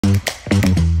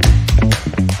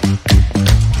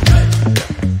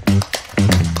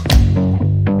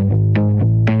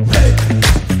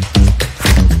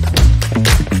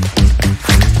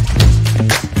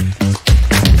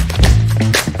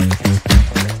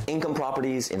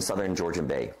Properties in Southern Georgian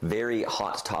Bay. Very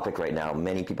hot topic right now.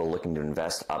 Many people looking to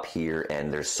invest up here,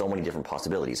 and there's so many different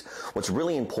possibilities. What's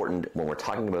really important when we're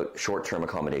talking about short-term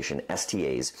accommodation,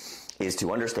 STAs, is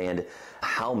to understand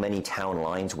how many town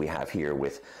lines we have here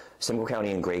with Simcoe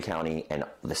County and Grey County and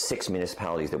the 6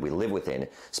 municipalities that we live within.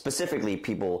 Specifically,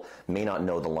 people may not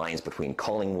know the lines between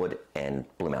Collingwood and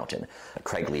Blue Mountain,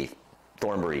 Craigleith,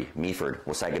 Thornbury, Meaford,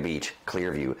 Wasaga Beach,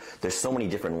 Clearview. There's so many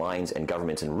different lines and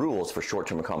governments and rules for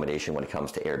short-term accommodation when it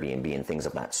comes to Airbnb and things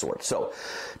of that sort. So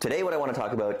today what I want to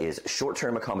talk about is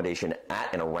short-term accommodation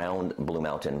at and around Blue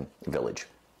Mountain Village.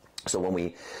 So when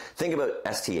we think about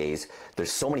STAs,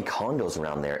 there's so many condos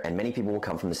around there, and many people will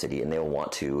come from the city and they will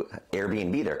want to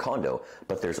Airbnb their condo,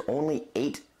 but there's only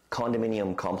 8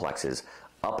 condominium complexes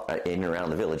up in and around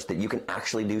the village that you can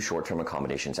actually do short-term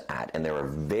accommodations at. And there are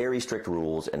very strict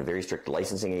rules and very strict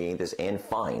licensing against this and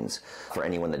fines for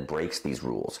anyone that breaks these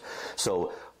rules.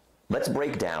 So let's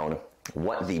break down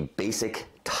what the basic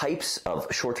types of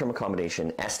short-term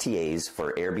accommodation, STAs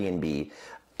for Airbnb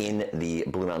in the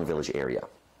Blue Mountain Village area.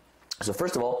 So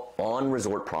first of all, on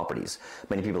resort properties.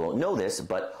 Many people don't know this,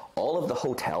 but all of the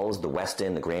hotels, the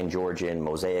Weston, the Grand Georgian,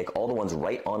 Mosaic, all the ones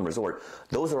right on resort,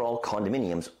 those are all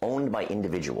condominiums owned by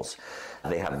individuals.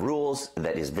 They have rules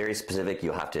that is very specific.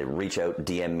 You'll have to reach out,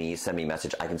 DM me, send me a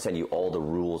message. I can send you all the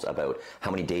rules about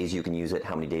how many days you can use it,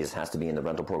 how many days it has to be in the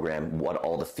rental program, what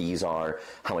all the fees are,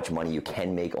 how much money you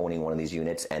can make owning one of these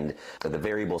units, and the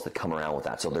variables that come around with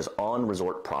that. So there's on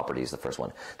resort properties, the first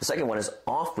one. The second one is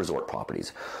off resort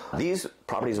properties. These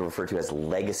properties are referred to as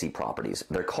legacy properties.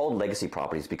 They're called legacy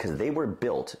properties because they were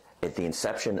built at the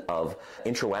inception of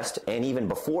Intrawest and even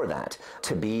before that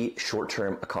to be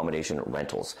short-term accommodation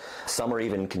rentals. Some are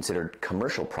even considered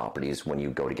commercial properties when you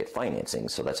go to get financing.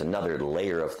 So that's another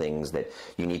layer of things that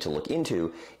you need to look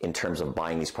into in terms of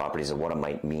buying these properties and what it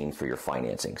might mean for your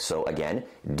financing. So again,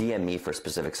 DM me for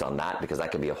specifics on that because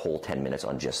that could be a whole 10 minutes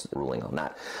on just ruling on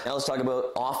that. Now let's talk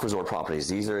about off-resort properties.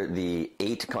 These are the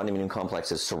 8 condominium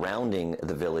complexes surrounding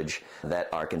the village that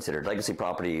are considered legacy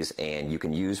properties and you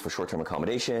can use for short-term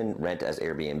accommodation, rent as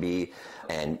Airbnb,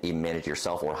 and even manage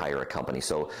yourself or hire a company.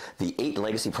 So the 8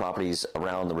 legacy properties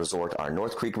around the resort are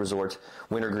North Creek Resort,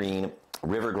 Wintergreen,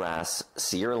 Rivergrass,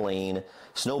 Sierra Lane,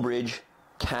 Snowbridge,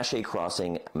 Cachet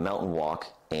Crossing, Mountain Walk,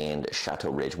 and Chateau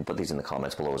Ridge. We'll put these in the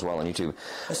comments below as well on YouTube.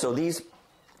 So these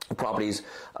properties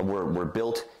were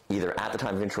built either at the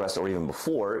time of interest or even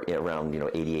before, around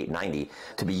 88, 90,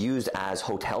 to be used as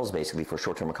hotels basically for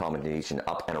short-term accommodation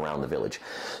up and around the village.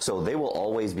 So they will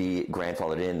always be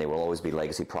grandfathered in, they will always be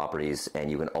legacy properties,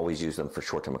 and you can always use them for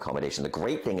short-term accommodation. The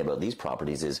great thing about these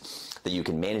properties is that you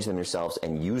can manage them yourselves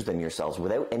and use them yourselves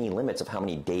without any limits of how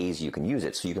many days you can use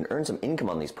it. So you can earn some income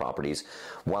on these properties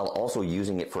while also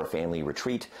using it for a family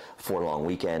retreat, for long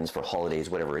weekends, for holidays,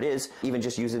 whatever it is. Even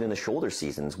just use it in the shoulder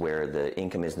seasons where the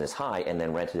income isn't as high and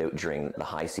then rent it out during the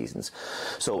high seasons.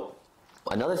 So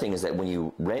another thing is that when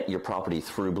you rent your property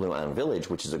through Blue Mountain Village,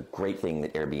 which is a great thing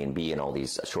that Airbnb and all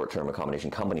these short-term accommodation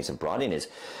companies have brought in, is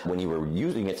when you were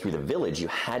using it through the village, you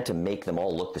had to make them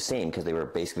all look the same because they were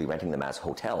basically renting them as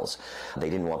hotels. They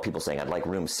didn't want people saying, I'd like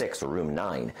room 6 or room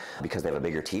 9 because they have a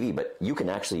bigger TV, but you can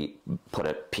actually put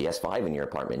a PS5 in your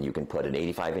apartment. You can put an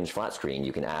 85-inch flat screen.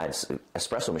 You can add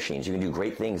espresso machines. You can do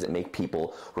great things that make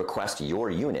people request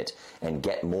your unit and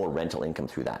get more rental income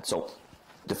through that. So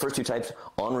the first 2 types,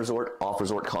 on-resort,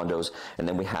 off-resort condos, and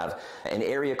then we have an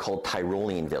area called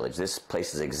Tyrolean Village. This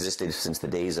place has existed since the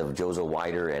days of Joseph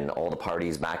Weider and all the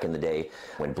parties back in the day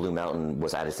when Blue Mountain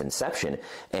was at its inception.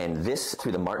 And this,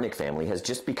 through the Martinic family, has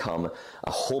just become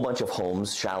a whole bunch of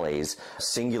homes, chalets,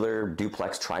 singular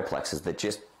duplex, triplexes that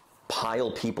just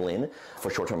pile people in for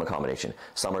short-term accommodation.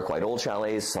 Some are quite old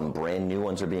chalets, some brand new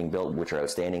ones are being built, which are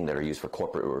outstanding, that are used for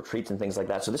corporate retreats and things like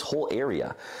that. So this whole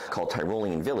area called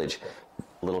Tyrolean Village,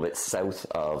 a little bit south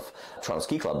of Toronto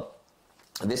Ski Club,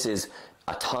 this is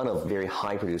a ton of very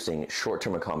high-producing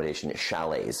short-term accommodation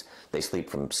chalets. They sleep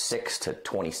from 6 to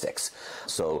 26.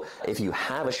 So if you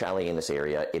have a chalet in this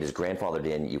area, it is grandfathered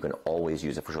in. You can always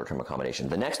use it for short-term accommodation.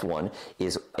 The next one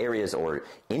is areas or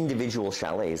individual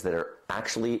chalets that are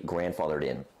actually grandfathered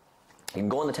in. You can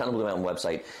go on the Town of Blue Mountain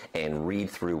website and read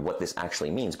through what this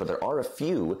actually means, but there are a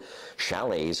few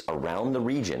chalets around the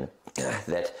region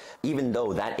that, even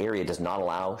though that area does not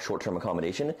allow short-term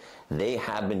accommodation, they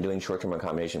have been doing short-term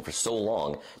accommodation for so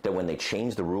long that when they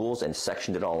changed the rules and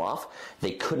sectioned it all off,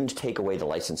 they couldn't take away the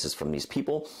licenses from these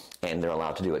people, and they're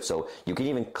allowed to do it. So you can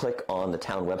even click on the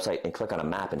town website and click on a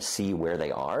map and see where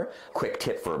they are. Quick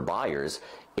tip for buyers: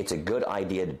 it's a good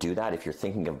idea to do that if you're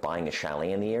thinking of buying a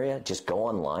chalet in the area. Just go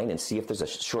online and see if there's a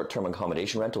short-term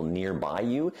accommodation rental nearby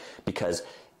you, because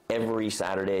every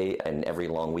Saturday and every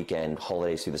long weekend,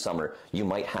 holidays through the summer, you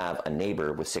might have a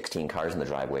neighbor with 16 cars in the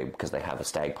driveway because they have a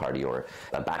stag party or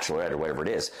a bachelorette or whatever it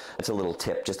is. It's a little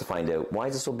tip just to find out, why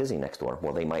is it so busy next door?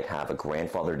 Well, they might have a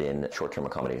grandfathered in short-term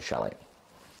accommodation chalet.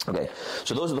 Okay,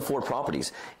 so those are the 4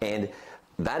 properties, and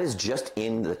that is just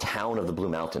in the town of the Blue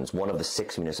Mountains, one of the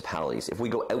 6 municipalities. If we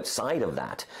go outside of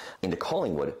that into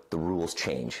Collingwood, the rules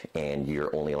change, and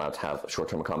you're only allowed to have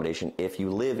short-term accommodation if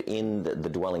you live in the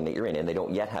dwelling that you're in, and they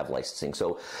don't yet have licensing.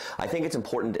 So I think it's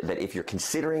important that if you're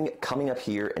considering coming up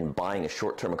here and buying a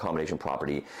short-term accommodation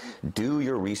property, do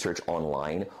your research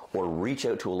online or reach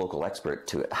out to a local expert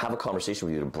to have a conversation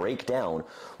with you to break down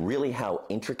really how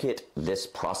intricate this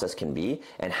process can be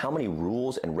and how many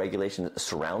rules and regulations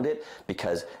surround it,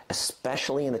 because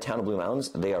especially in the town of Blue Mountains,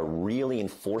 they are really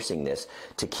enforcing this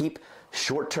to keep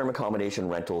short-term accommodation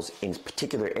rentals in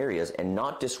particular areas and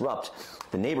not disrupt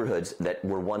the neighborhoods that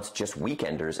were once just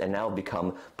weekenders and now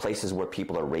become places where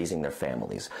people are raising their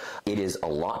families. It is a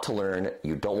lot to learn.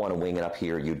 You don't want to wing it up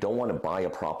here. You don't want to buy a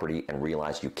property and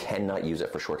realize you cannot use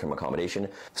it for short-term accommodation.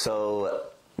 So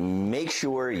make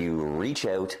sure you reach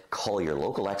out, call your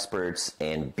local experts,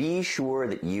 and be sure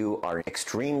that you are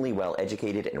extremely well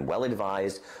educated and well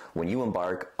advised when you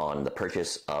embark on the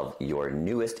purchase of your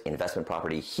newest investment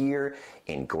property here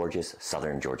in gorgeous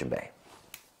Southern Georgian Bay.